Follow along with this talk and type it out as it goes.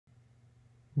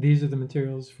These are the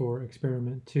materials for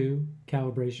experiment 2,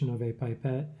 calibration of a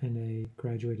pipette and a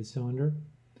graduated cylinder.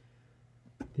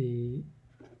 The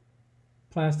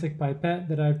plastic pipette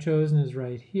that I've chosen is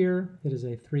right here. It is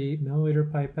a 3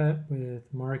 milliliter pipette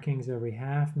with markings every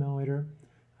half milliliter.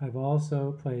 I've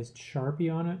also placed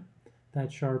Sharpie on it. That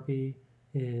Sharpie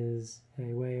is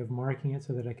a way of marking it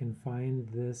so that I can find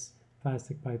this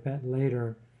plastic pipette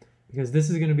later, because this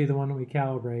is going to be the one that we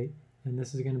calibrate, and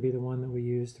this is going to be the one that we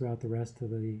use throughout the rest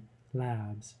of the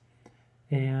labs.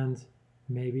 And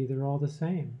maybe they're all the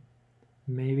same.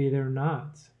 Maybe they're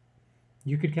not.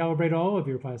 You could calibrate all of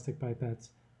your plastic pipettes,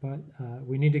 but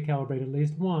we need to calibrate at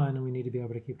least one, and we need to be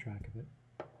able to keep track of it.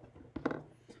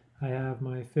 I have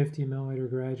my 50 milliliter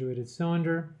graduated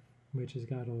cylinder, which has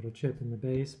got a little chip in the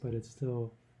base, but it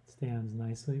still stands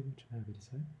nicely, which I'm happy to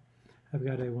say. I've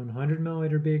got a 100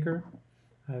 milliliter beaker.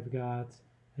 I've got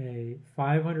a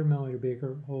 500 milliliter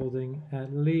beaker holding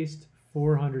at least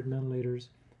 400 milliliters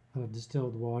of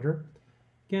distilled water.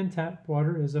 Again, tap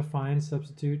water is a fine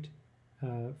substitute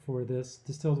for this.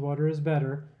 Distilled water is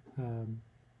better,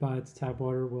 but tap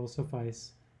water will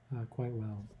suffice quite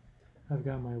well. I've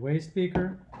got my waste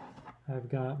beaker. I've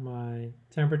got my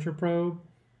temperature probe,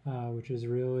 which is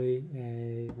really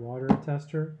a water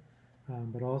tester,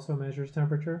 but also measures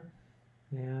temperature.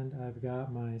 And I've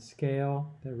got my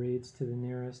scale that reads to the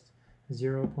nearest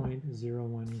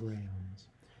 0.01 grams.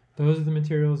 Those are the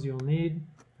materials you'll need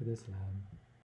for this lab.